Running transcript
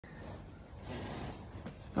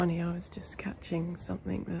It's funny, I was just catching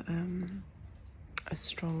something that a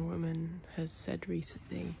strong woman has said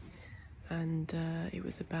recently, and it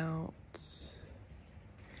was about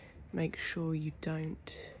make sure you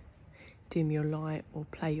don't dim your light or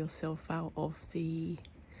play yourself out of the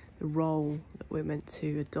role that we're meant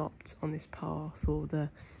to adopt on this path, or the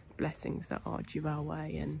blessings that are due our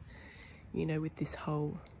way. And you know, with this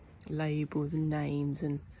whole labels and names,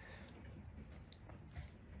 and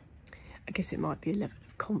I guess it might be a level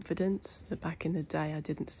of confidence that back in the day I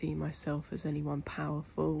didn't see myself as anyone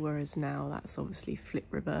powerful, whereas now that's obviously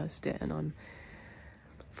reversed it, and I'm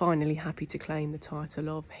finally happy to claim the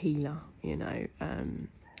title of healer. You know,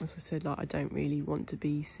 as I said, like, I don't really want to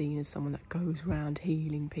be seen as someone that goes around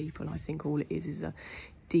healing people. I think all it is a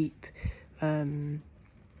deep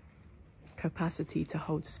capacity to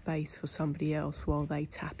hold space for somebody else while they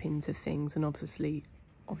tap into things. And obviously,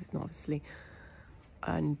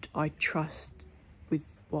 and I trust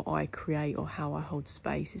with what I create or how I hold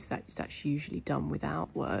space is that that's usually done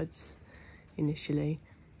without words initially.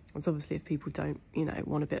 It's obviously if people don't, you know,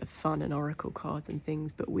 want a bit of fun and oracle cards and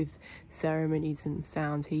things, but with ceremonies and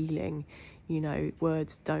sounds healing, you know,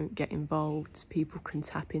 words don't get involved. People can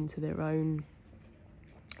tap into their own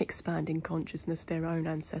expanding consciousness, their own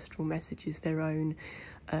ancestral messages, their own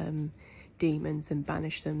demons, and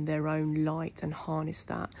banish them, their own light, and harness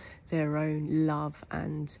that, their own love,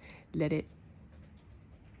 and let it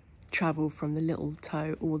travel from the little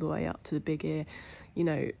toe all the way up to the big ear. You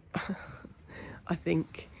know, I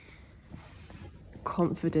think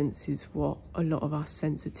confidence is what a lot of us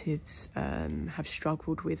sensitives have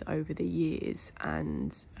struggled with over the years,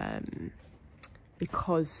 and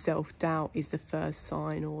because self-doubt is the first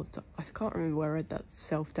sign, or I can't remember where I read that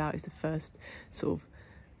self-doubt is the first sort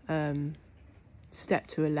of step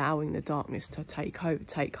to allowing the darkness to take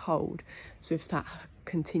hold. So if that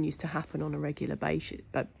continues to happen on a regular basis,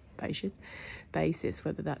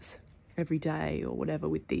 whether that's every day or whatever,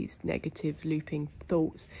 with these negative looping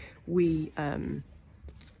thoughts, we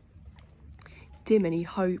dim any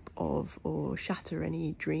hope of, or shatter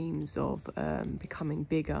any dreams of becoming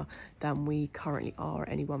bigger than we currently are at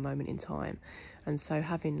any one moment in time. And so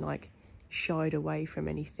having like shied away from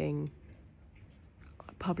anything,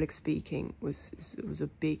 public speaking was a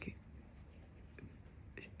big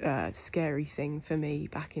scary thing for me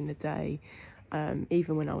back in the day.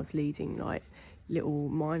 Even when I was leading like little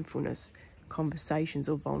mindfulness conversations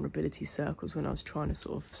or vulnerability circles, when I was trying to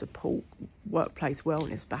sort of support workplace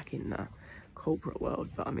wellness back in the corporate world.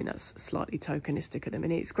 But I mean, that's slightly tokenistic at the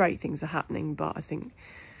minute. It's great, things are happening, but I think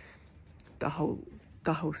the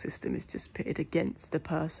whole system is just pitted against the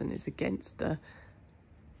person, is against the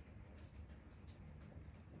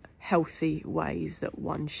healthy ways that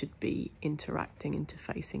one should be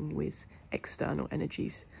interfacing with external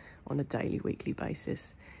energies on a daily, weekly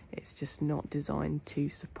basis. It's just not designed to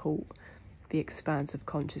support the expanse of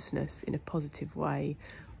consciousness in a positive way,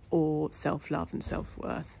 or self-love and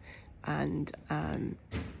self-worth. And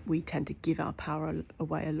we tend to give our power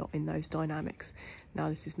away a lot in those dynamics. Now,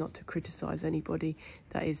 this is not to criticise anybody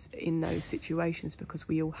that is in those situations, because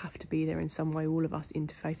we all have to be there in some way. All of us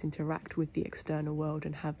interact with the external world,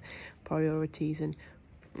 and have priorities and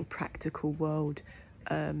practical world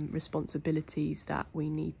responsibilities that we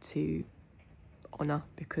need to honour,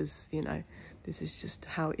 because, you know, this is just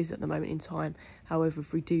how it is at the moment in time. However,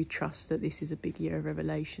 if we do trust that this is a big year of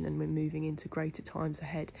revelation and we're moving into greater times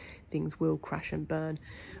ahead, things will crash and burn.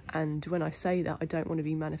 And when I say that, I don't want to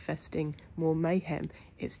be manifesting more mayhem.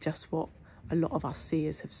 It's just what a lot of us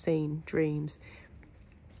seers have seen, dreams,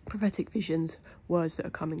 prophetic visions, words that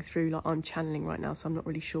are coming through. Like, I'm channeling right now, so I'm not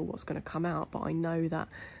really sure what's going to come out, but I know that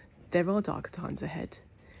there are darker times ahead.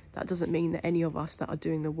 That doesn't mean that any of us that are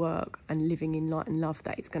doing the work and living in light and love,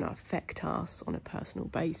 that it's going to affect us on a personal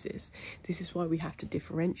basis. This is why we have to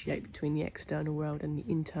differentiate between the external world and the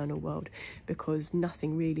internal world, because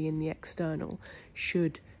nothing really in the external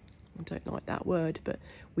should, I don't like that word, but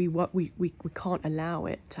we can't allow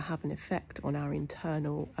it to have an effect on our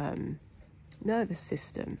internal nervous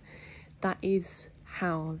system. That is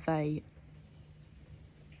how they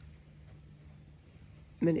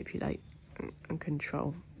manipulate and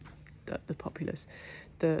control the populace,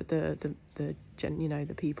 the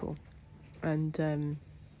people. And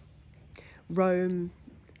Rome,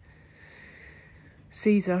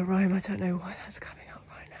 Rome, I don't know why that's coming up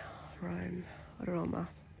right now. Rome, Roma,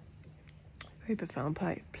 very profound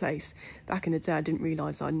place. Back in the day, I didn't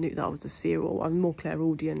realise I knew that I was a seer, or I'm more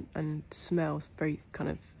clairaudient, and smells very kind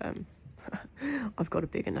of I've got a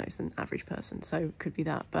bigger nose than the average person, so it could be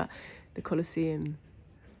that. But the Colosseum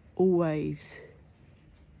always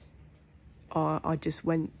I just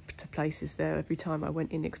went to places there every time I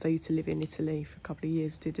went in it, because I used to live in Italy for a couple of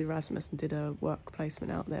years, did Erasmus and did a work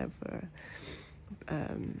placement out there for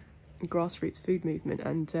grassroots food movement.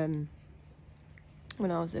 And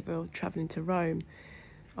when I was ever travelling to Rome,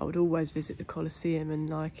 I would always visit the Colosseum, and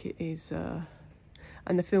like it is,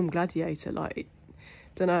 and the film Gladiator, like,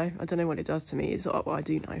 I don't know what it does to me. It's well, I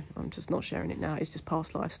do know. I'm just not sharing it now. It's just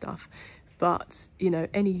past life stuff. But you know,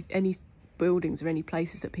 any buildings or any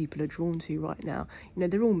places that people are drawn to right now, you know,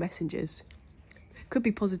 they're all messengers. Could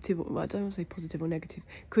be positive, well, I don't want to say positive or negative.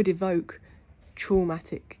 Could evoke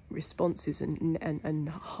traumatic responses and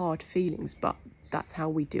hard feelings, but that's how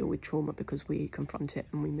we deal with trauma, because we confront it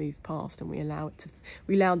and we move past, and we allow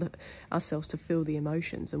ourselves to feel the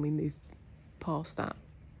emotions, and we move past that.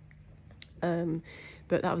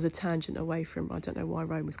 But that was a tangent away from, I don't know why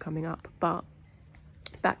Rome was coming up, but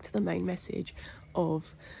back to the main message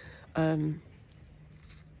of,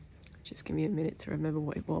 just give me a minute to remember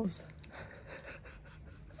what it was.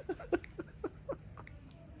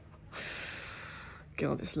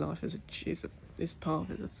 God, this life this path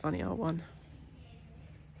is a funny old one.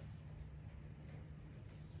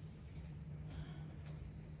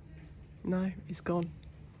 No, it's gone.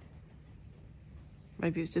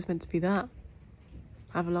 Maybe it's just meant to be that.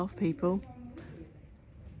 Have a laugh, people.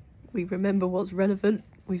 We remember what's relevant.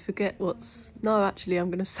 We forget what's... No, actually, I'm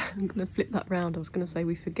going to flip that round. I was going to say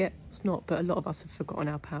we forget what's not, but a lot of us have forgotten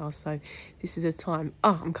our power. So this is a time...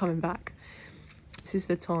 I'm coming back. This is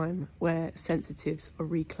the time where sensitives are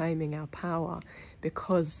reclaiming our power,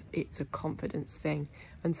 because it's a confidence thing.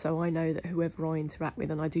 And so I know that whoever I interact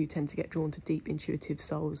with, and I do tend to get drawn to deep intuitive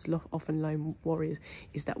souls, often lone warriors,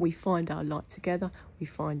 is that we find our light together, we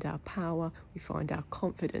find our power, we find our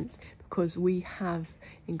confidence, because we have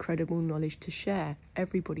incredible knowledge to share.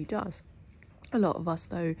 Everybody does. A lot of us,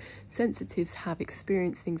 though, sensitives, have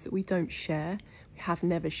experienced things that we don't share, we have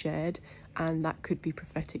never shared, and that could be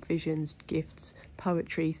prophetic visions, gifts,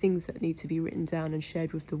 poetry, things that need to be written down and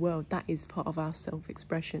shared with the world. That is part of our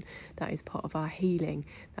self-expression, that is part of our healing,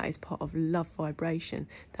 that is part of love vibration,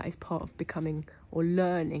 that is part of becoming or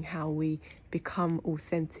learning how we become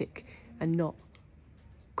authentic and not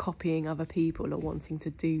copying other people or wanting to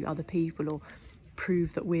do other people or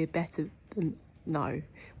prove that we're better than... No,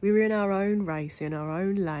 we were in our own race, in our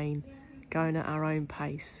own lane, going at our own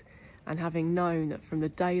pace. And having known that from the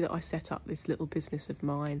day that I set up this little business of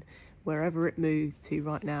mine, wherever it moved to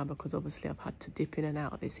right now, because obviously I've had to dip in and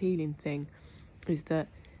out of this healing thing, is that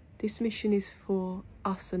this mission is for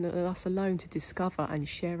us and us alone to discover and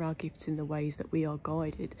share our gifts in the ways that we are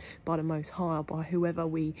guided by the Most High, by whoever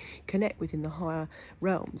we connect with in the higher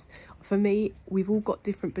realms. For me, we've all got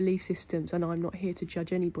different belief systems, and I'm not here to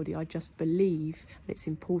judge anybody. I just believe, and it's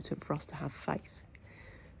important for us to have faith.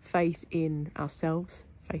 Faith in ourselves,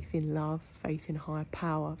 faith in love, faith in higher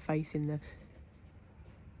power, faith in the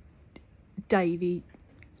daily,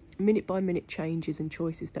 minute-by-minute changes and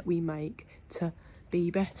choices that we make to be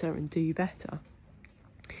better and do better.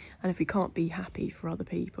 And if we can't be happy for other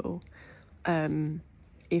people,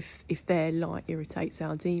 if their light irritates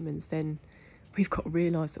our demons, then we've got to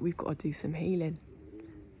realise that we've got to do some healing.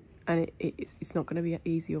 And it's not going to be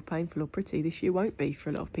easy or painful or pretty. This year won't be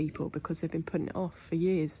for a lot of people, because they've been putting it off for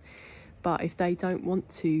years. But if they don't want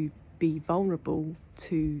to be vulnerable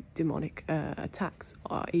to demonic attacks,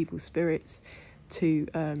 evil spirits, to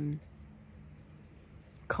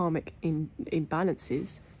karmic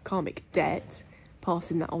imbalances, karmic debt,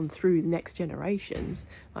 passing that on through the next generations,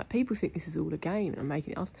 like, people think this is all a game and I'm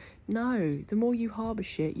making it up. No, the more you harbour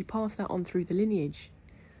shit, you pass that on through the lineage.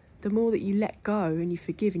 The more that you let go and you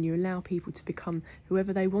forgive and you allow people to become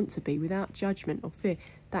whoever they want to be without judgment or fear,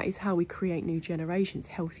 that is how we create new generations,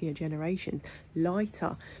 healthier generations,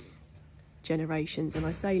 lighter generations. And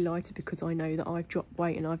I say lighter because I know that I've dropped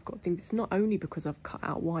weight and I've got things. It's not only because I've cut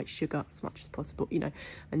out white sugar as much as possible, you know,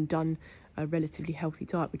 and done a relatively healthy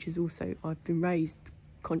diet, which is also, I've been raised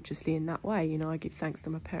consciously in that way. You know, I give thanks to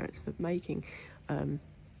my parents for making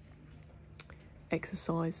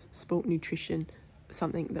exercise, sport, nutrition,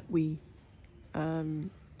 something that we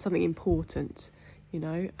something important, you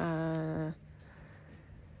know.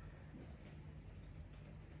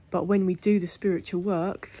 But when we do the spiritual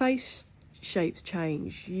work, face shapes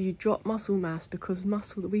change. You drop muscle mass, because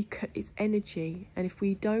muscle that it's energy, and if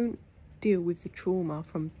we don't deal with the trauma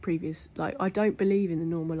from previous, like, I don't believe in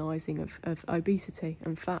the normalising of obesity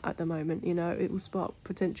and fat at the moment. You know, it will spark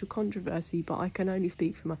potential controversy, but I can only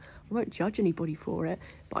speak from I won't judge anybody for it,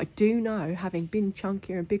 but I do know, having been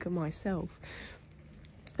chunkier and bigger myself,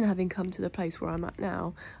 and having come to the place where I'm at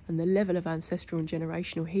now, and the level of ancestral and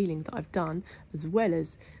generational healing that I've done, as well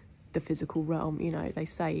as the physical realm. You know, they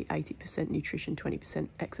say 80% nutrition, 20%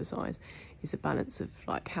 exercise is a balance of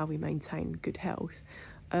like how we maintain good health.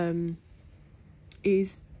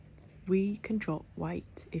 Is we can drop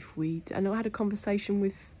weight if we... And I had a conversation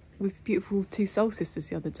with beautiful two soul sisters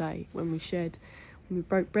the other day when we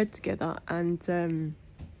broke bread together, and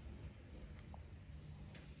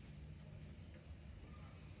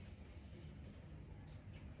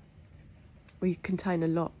we contain a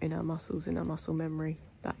lot in our muscles, in our muscle memory,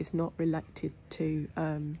 that is not related to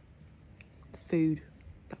the food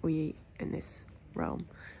that we eat in this realm.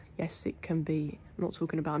 Yes, it can be... I'm just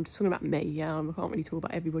talking about me, yeah. I can't really talk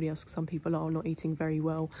about everybody else, because some people are not eating very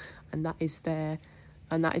well, and that is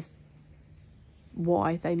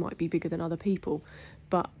why they might be bigger than other people.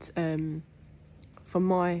 But from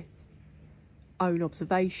my own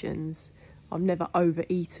observations, I've never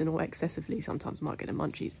overeaten or excessively. Sometimes I might get the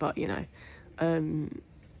munchies, but you know,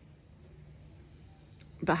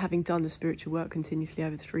 but having done the spiritual work continuously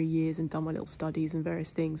over 3 years and done my little studies and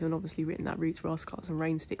various things, and obviously written that Roots, Grass Cuts and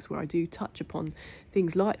Rain Sticks, where I do touch upon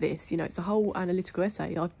things like this, you know, it's a whole analytical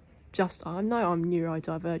essay. I know I'm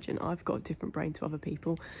neurodivergent. I've got a different brain to other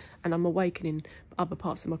people, and I'm awakening other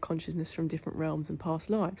parts of my consciousness from different realms and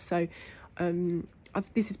past lives. So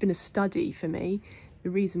this has been a study for me.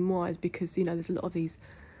 The reason why is because, you know, there's a lot of these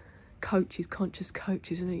coaches, conscious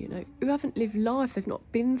coaches, and you know, who haven't lived life. They've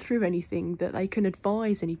not been through anything that they can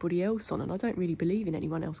advise anybody else on. And I don't really believe in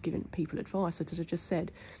anyone else giving people advice. As I just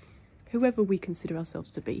said, whoever we consider ourselves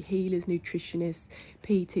to be, healers, nutritionists,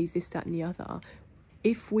 PTs, this, that and the other,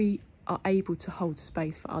 if we are able to hold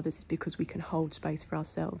space for others, it's because we can hold space for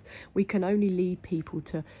ourselves. We can only lead people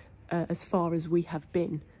to as far as we have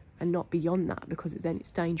been, and not beyond that, because then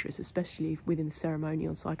it's dangerous, especially within the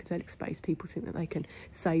ceremonial psychedelic space. People think that they can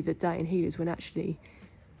save the day and healers, when actually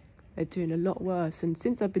they're doing a lot worse. And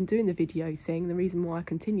since I've been doing the video thing, the reason why I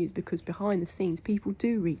continue is because behind the scenes, people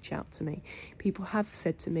do reach out to me. People have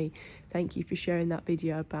said to me, thank you for sharing that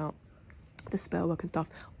video about the spell work and stuff.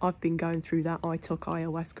 I've been going through that. I took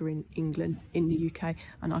ayahuasca in England, in the UK,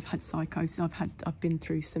 and I've had psychosis. I've been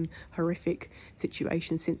through some horrific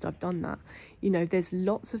situations since I've done that. You know, there's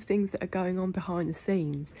lots of things that are going on behind the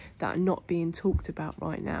scenes that are not being talked about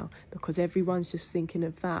right now, because everyone's just thinking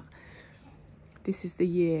of that. This is the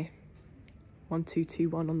year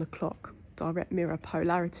 1221 on the clock. Direct mirror,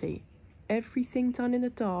 polarity. Everything done in the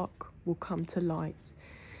dark will come to light.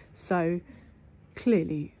 So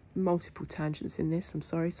clearly, multiple tangents in this. I'm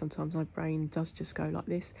sorry, sometimes my brain does just go like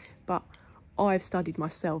this, but I've studied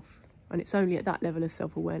myself, and it's only at that level of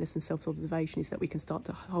self-awareness and self-observation is that we can start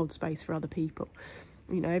to hold space for other people.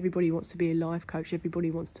 You know, everybody wants to be a life coach,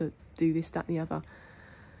 everybody wants to do this, that and the other.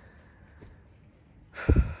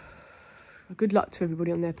 Good luck to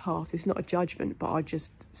everybody on their path. It's not a judgment, but I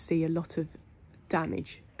just see a lot of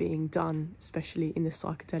damage being done, especially in the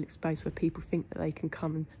psychedelic space, where people think that they can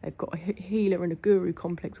come and they've got a healer and a guru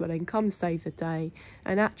complex where they can come and save the day,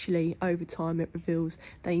 and actually over time it reveals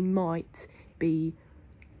they might be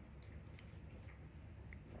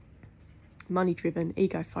money driven,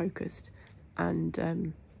 ego focused,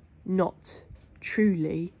 and not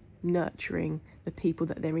truly nurturing the people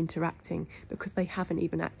that they're interacting, because they haven't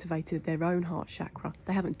even activated their own heart chakra.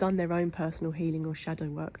 They haven't done their own personal healing or shadow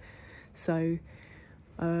work. So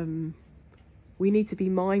we need to be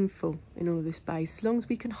mindful in all of this space. As long as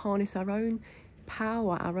we can harness our own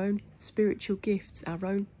power, our own spiritual gifts, our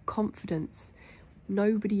own confidence,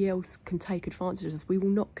 nobody else can take advantage of us. We will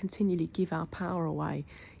not continually give our power away.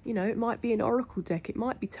 You know, it might be an oracle deck, it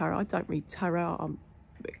might be tarot. I don't read tarot. I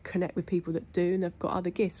connect with people that do, and they've got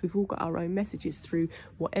other gifts. We've all got our own messages through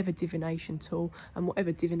whatever divination tool, and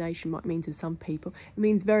whatever divination might mean to some people, it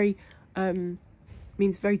means very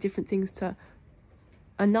different things to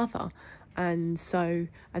another. And so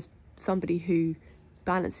as somebody who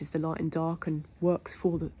balances the light and dark and works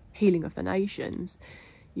for the healing of the nations,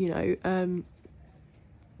 you know,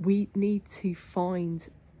 we need to find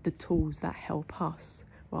the tools that help us,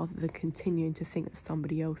 rather than continuing to think that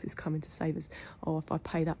somebody else is coming to save us. Oh, if I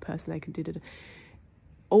pay that person, they can do it.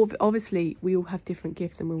 Obviously, we all have different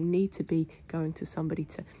gifts, and we'll need to be going to somebody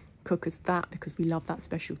to cook us that because we love that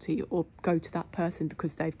specialty, or go to that person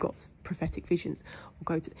because they've got prophetic visions, or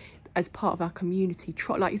go to as part of our community.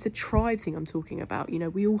 Like, it's a tribe thing I'm talking about. You know,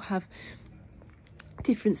 we all have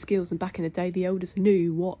different skills, and back in the day, the elders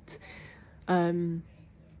knew what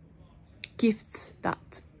gifts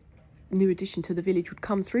that new addition to the village would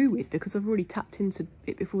come through with, because I've already tapped into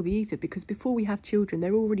it before the ether. Because before we have children,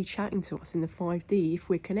 they're already chatting to us in the 5D if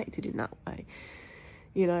we're connected in that way,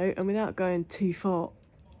 you know. And without going too far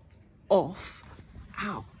off,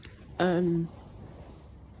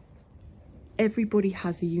 Everybody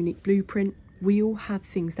has a unique blueprint. We all have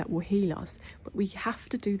things that will heal us, but we have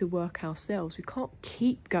to do the work ourselves. We can't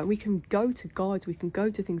keep going. We can go to guides, we can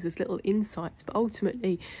go to things as little insights, but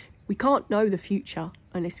ultimately we can't know the future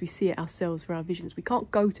unless we see it ourselves for our visions. We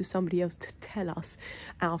can't go to somebody else to tell us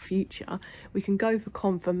our future. We can go for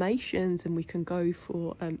confirmations and we can go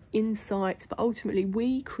for insights, but ultimately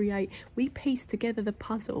we piece together the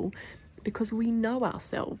puzzle because we know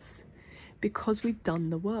ourselves, because we've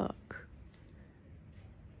done the work.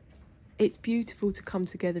 It's beautiful to come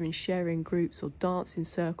together and share in groups or dance in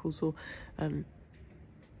circles or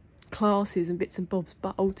classes and bits and bobs,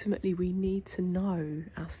 but ultimately we need to know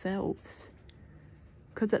ourselves.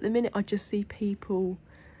 Because at the minute I just see people,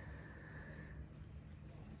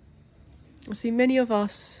 I see many of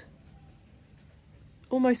us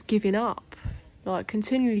almost giving up, like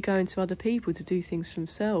continually going to other people to do things for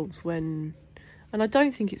themselves and I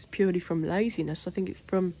don't think it's purely from laziness. I think it's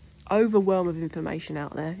from overwhelm of information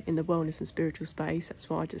out there in the wellness and spiritual space. That's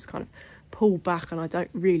why I just kind of pull back and I don't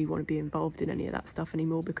really want to be involved in any of that stuff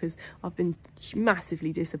anymore, because I've been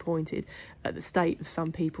massively disappointed at the state of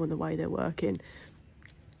some people and the way they're working.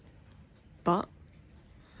 But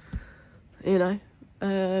you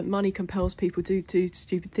know, money compels people to do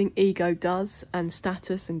stupid things. Ego does, and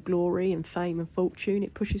status and glory and fame and fortune,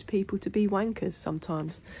 it pushes people to be wankers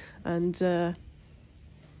sometimes. And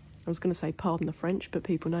I was going to say pardon the French, but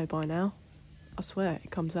people know by now. I swear,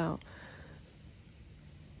 it comes out.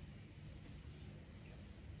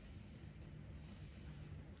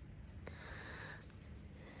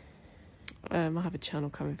 I have a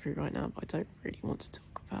channel coming through right now, but I don't really want to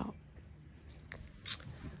talk about.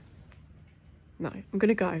 No, I'm going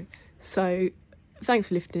to go. So, thanks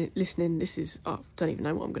for listening. This is, I don't even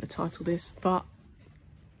know what I'm going to title this, but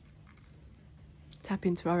tap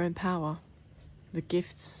into our own power. The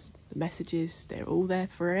gifts, the messages, they're all there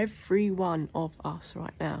for every one of us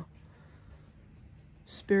right now.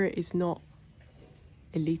 Spirit is not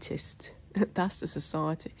elitist. That's the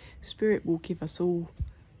society. Spirit will give us all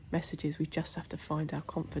messages. We just have to find our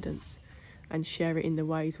confidence and share it in the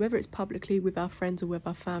ways, whether it's publicly with our friends or with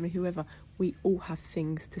our family, whoever. We all have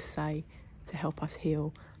things to say to help us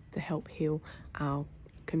heal, to help heal our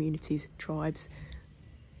communities, tribes,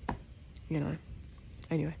 you know.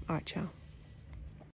 Anyway, all right, ciao.